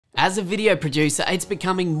As a video producer, it's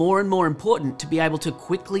becoming more and more important to be able to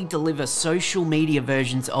quickly deliver social media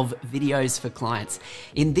versions of videos for clients.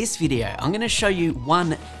 In this video, I'm going to show you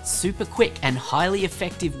one super quick and highly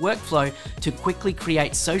effective workflow to quickly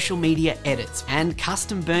create social media edits and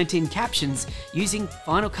custom burnt-in captions using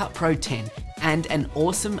Final Cut Pro 10 and an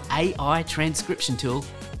awesome AI transcription tool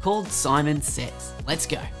called Simon Says. Let's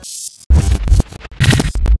go.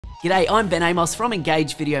 G'day, I'm Ben Amos from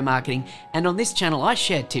Engage Video Marketing, and on this channel I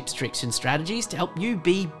share tips, tricks and strategies to help you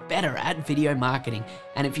be better at video marketing.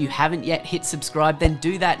 And if you haven't yet hit subscribe, then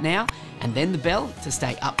do that now, and then the bell to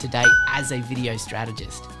stay up to date as a video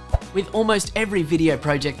strategist. With almost every video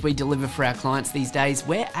project we deliver for our clients these days,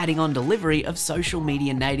 we're adding on delivery of social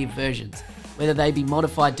media native versions. Whether they be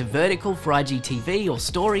modified to vertical for IGTV or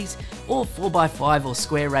stories, or 4:5 or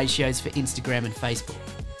square ratios for Instagram and Facebook.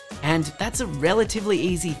 And that's a relatively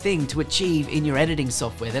easy thing to achieve in your editing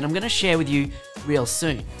software that I'm going to share with you real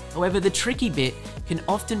soon. However, the tricky bit can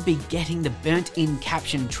often be getting the burnt-in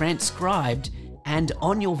caption transcribed and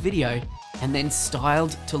on your video and then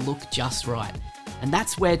styled to look just right. And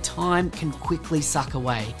that's where time can quickly suck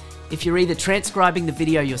away if you're either transcribing the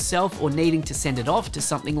video yourself or needing to send it off to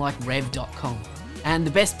something like rev.com. And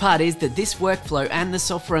the best part is that this workflow and the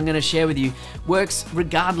software I'm going to share with you works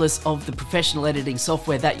regardless of the professional editing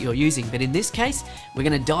software that you're using. But in this case, we're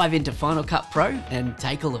going to dive into Final Cut Pro and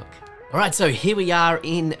take a look. Alright, so here we are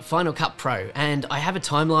in Final Cut Pro, and I have a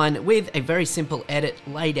timeline with a very simple edit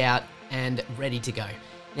laid out and ready to go.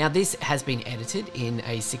 Now this has been edited in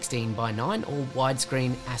a 16:9 or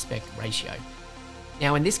widescreen aspect ratio.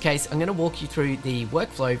 Now in this case, I'm going to walk you through the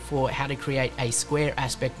workflow for how to create a square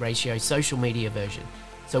aspect ratio social media version.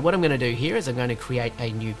 So what I'm going to do here is I'm going to create a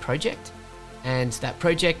new project, and that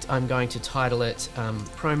project I'm going to title it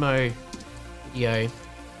Promo Video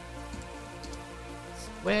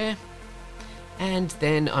Square, and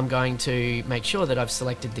then I'm going to make sure that I've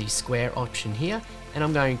selected the square option here, and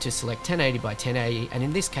I'm going to select 1080 by 1080, and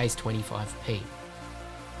in this case 25p.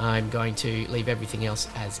 I'm going to leave everything else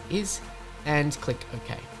as is and click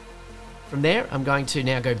OK. From there, I'm going to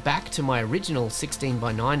now go back to my original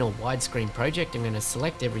 16:9 or widescreen project. I'm going to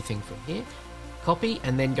select everything from here, copy,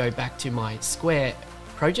 and then go back to my square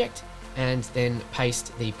project and then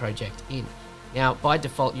paste the project in. Now, by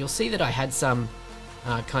default, you'll see that I had some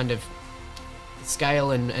kind of scale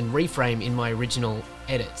and reframe in my original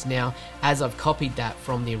edits. Now, as I've copied that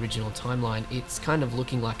from the original timeline, it's kind of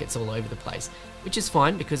looking like it's all over the place, which is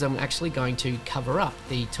fine because I'm actually going to cover up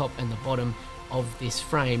the top and the bottom of this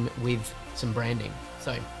frame with some branding.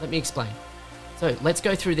 So let me explain. So let's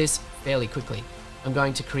go through this fairly quickly. I'm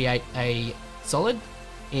going to create a solid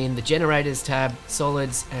in the generators tab,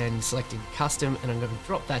 solids, and selecting custom, and I'm going to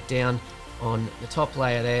drop that down on the top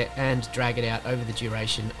layer there and drag it out over the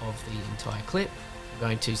duration of the entire clip. I'm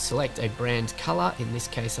going to select a brand color. In this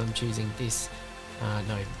case, I'm choosing this,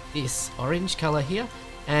 this orange color here.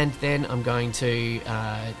 And then I'm going to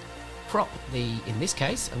crop in this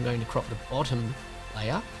case, I'm going to crop the bottom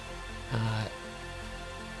layer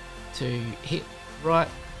to hit right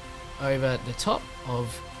over the top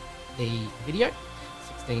of the video,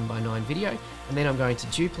 16:9 video. And then I'm going to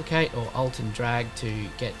duplicate or alt and drag to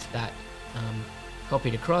get that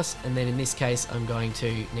copied across, and then in this case I'm going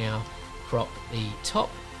to now crop the top,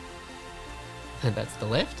 and that's the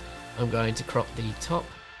left. I'm going to crop the top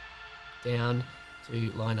down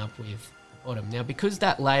to line up with the bottom. Now because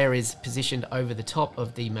that layer is positioned over the top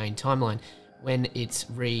of the main timeline, when it's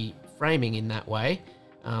reframing in that way,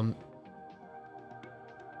 I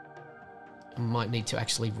might need to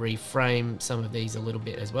actually reframe some of these a little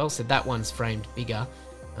bit as well. So that one's framed bigger,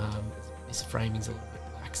 this framing's a little bit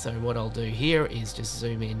black. So what I'll do here is just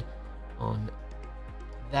zoom in on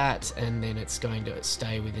that, and then it's going to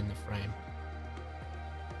stay within the frame.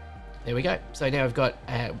 There we go. So now I've got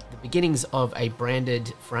the beginnings of a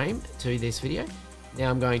branded frame to this video. Now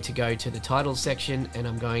I'm going to go to the title section, and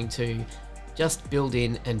I'm going to just build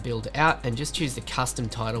in and build out and just choose the custom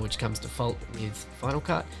title, which comes default with Final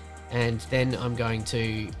Cut. And then I'm going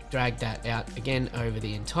to drag that out again over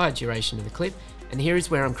the entire duration of the clip. And here is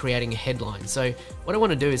where I'm creating a headline. So what I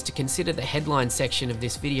want to do is to consider the headline section of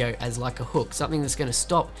this video as like a hook, something that's going to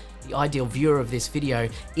stop the ideal viewer of this video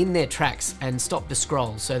in their tracks and stop the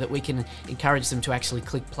scroll, so that we can encourage them to actually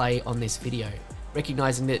click play on this video,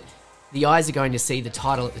 recognizing that the eyes are going to see the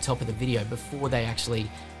title at the top of the video before they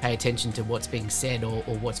actually pay attention to what's being said or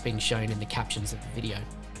what's being shown in the captions of the video.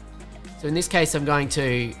 So in this case, I'm going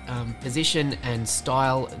to position and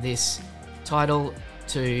style this title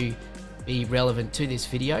to be relevant to this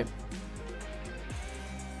video.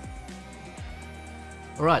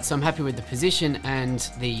 Alright, so I'm happy with the position and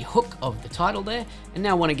the hook of the title there, and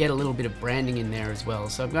now I want to get a little bit of branding in there as well.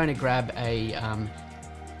 So I'm going to grab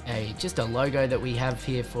just a logo that we have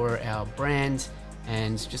here for our brand,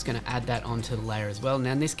 and just going to add that onto the layer as well.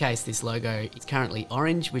 Now in this case, this logo is currently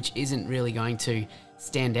orange, which isn't really going to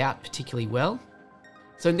stand out particularly well.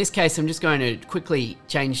 So in this case, I'm just going to quickly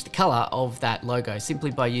change the color of that logo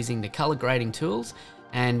simply by using the color grading tools.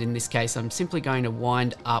 And in this case, I'm simply going to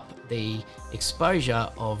wind up the exposure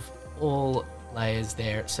of all layers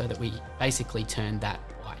there so that we basically turn that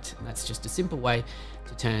white. And that's just a simple way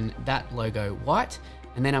to turn that logo white.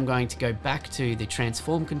 And then I'm going to go back to the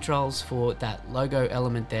transform controls for that logo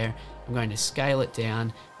element there. I'm going to scale it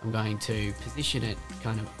down. I'm going to position it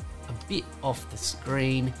kind of a bit off the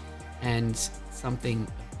screen and something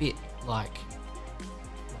a bit like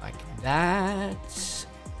that.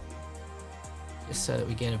 Just so that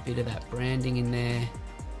we get a bit of that branding in there.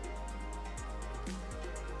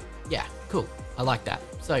 Yeah, cool. I like that.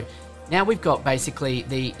 So now we've got basically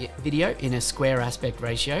the video in a square aspect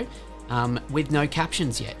ratio with no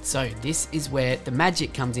captions yet. So this is where the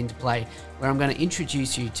magic comes into play, where I'm going to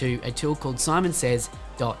introduce you to a tool called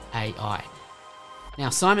simonsays.ai. Now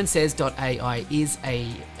simonsays.ai is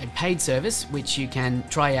a paid service which you can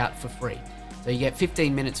try out for free. So you get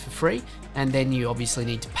 15 minutes for free, and then you obviously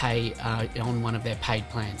need to pay on one of their paid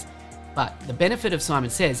plans. But the benefit of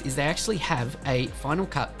Simon Says is they actually have a Final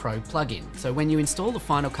Cut Pro plugin. So when you install the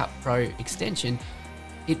Final Cut Pro extension,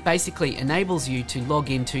 it basically enables you to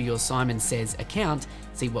log into your Simon Says account,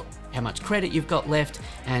 see how much credit you've got left,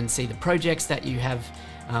 and see the projects that you have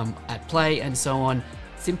at play and so on,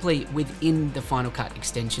 simply within the Final Cut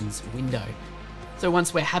extensions window. So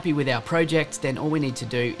once we're happy with our project, then all we need to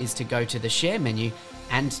do is to go to the share menu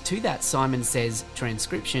and to that Simon Says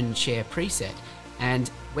transcription share preset. And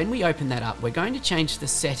when we open that up, we're going to change the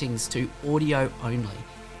settings to audio only.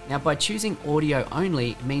 Now by choosing audio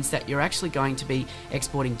only, it means that you're actually going to be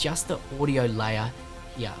exporting just the audio layer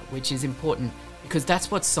here, which is important because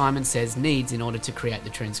that's what Simon Says needs in order to create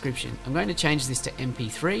the transcription. I'm going to change this to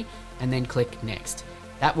MP3 and then click next.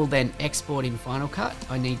 That will then export in Final Cut.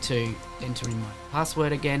 I need to enter in my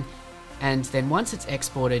password again. And then once it's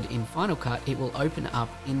exported in Final Cut, it will open up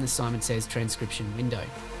in the Simon Says transcription window.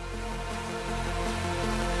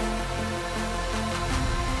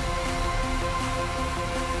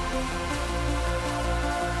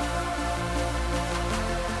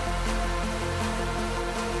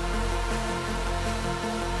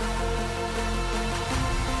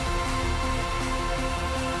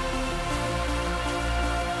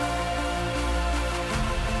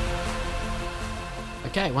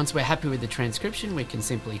 Okay, once we're happy with the transcription, we can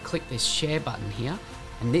simply click this share button here,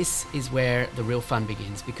 and this is where the real fun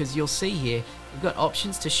begins, because you'll see here we've got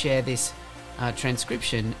options to share this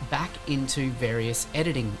transcription back into various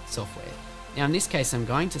editing software. Now in this case, I'm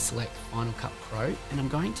going to select Final Cut Pro and I'm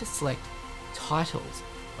going to select titles.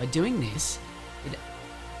 By doing this, it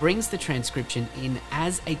brings the transcription in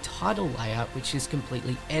as a title layer, which is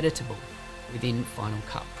completely editable within Final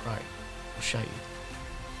Cut Pro. I'll show you.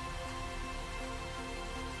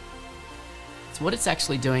 So what it's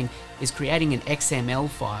actually doing is creating an XML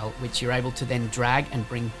file which you're able to then drag and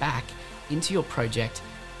bring back into your project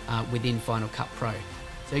within Final Cut Pro.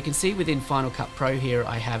 So you can see within Final Cut Pro here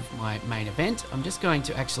I have my main event. I'm just going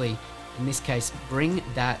to actually, in this case, bring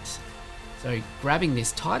that, so grabbing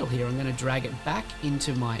this title here, I'm going to drag it back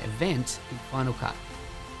into my event in Final Cut.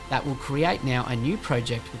 That will create now a new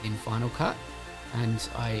project within Final Cut, and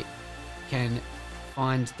I can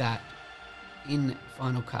find that in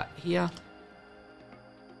Final Cut here.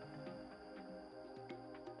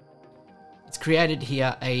 It's created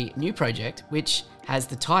here a new project which has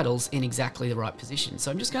the titles in exactly the right position.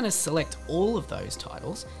 So I'm just going to select all of those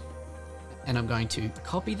titles and I'm going to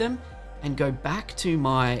copy them and go back to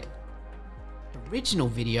my original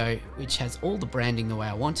video, which has all the branding the way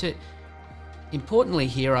I want it. Importantly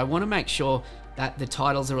here, I want to make sure that the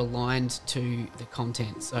titles are aligned to the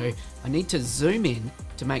content. So I need to zoom in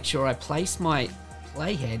to make sure I place my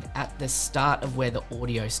playhead at the start of where the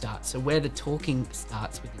audio starts, so where the talking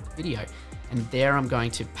starts within the video. And there I'm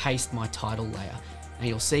going to paste my title layer. Now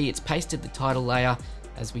you'll see it's pasted the title layer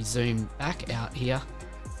as we zoom back out here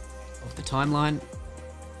of the timeline.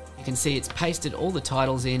 You can see it's pasted all the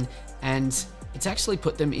titles in and it's actually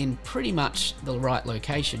put them in pretty much the right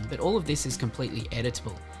location, but all of this is completely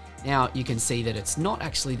editable. Now you can see that it's not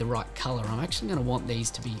actually the right color. I'm actually going to want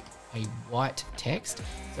these to be a white text.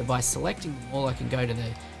 So by selecting them all, I can go to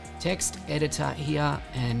the text editor here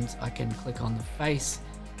and I can click on the face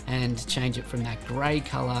and change it from that gray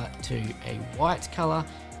color to a white color.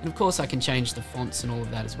 And of course I can change the fonts and all of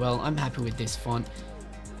that as well. I'm happy with this font.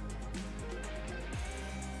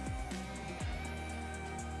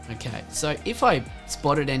 Okay, so if I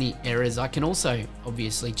spotted any errors, I can also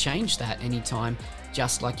obviously change that anytime,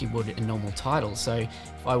 just like you would a normal title. So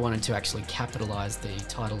if I wanted to actually capitalize the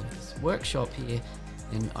title of this workshop here,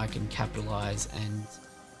 then I can capitalize and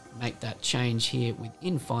make that change here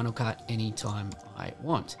within Final Cut anytime I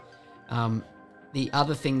want. The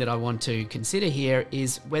other thing that I want to consider here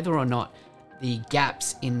is whether or not the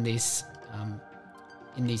gaps in this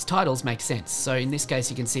in these titles make sense. So in this case,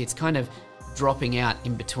 you can see it's kind of dropping out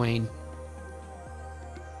in between,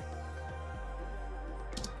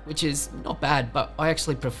 which is not bad, but I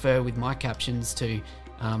actually prefer with my captions to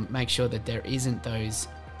make sure that there isn't those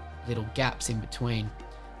little gaps in between.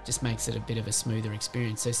 Just makes it a bit of a smoother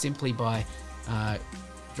experience. So simply by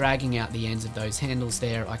dragging out the ends of those handles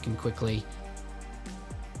there, I can quickly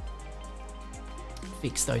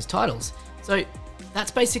fix those titles. So that's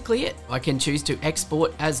basically it. I can choose to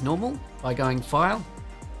export as normal by going File,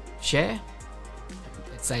 Share,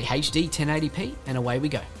 let's say HD 1080p, and away we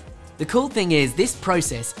go. The cool thing is this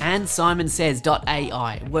process and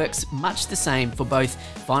SimonSays.ai works much the same for both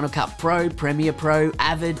Final Cut Pro, Premiere Pro,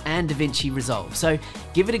 Avid, and DaVinci Resolve. So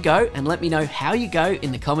give it a go and let me know how you go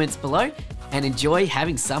in the comments below, and enjoy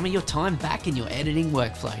having some of your time back in your editing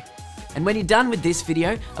workflow. And when you're done with this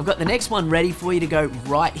video, I've got the next one ready for you to go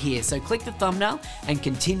right here. So click the thumbnail and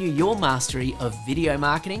continue your mastery of video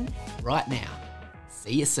marketing right now.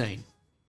 See you soon.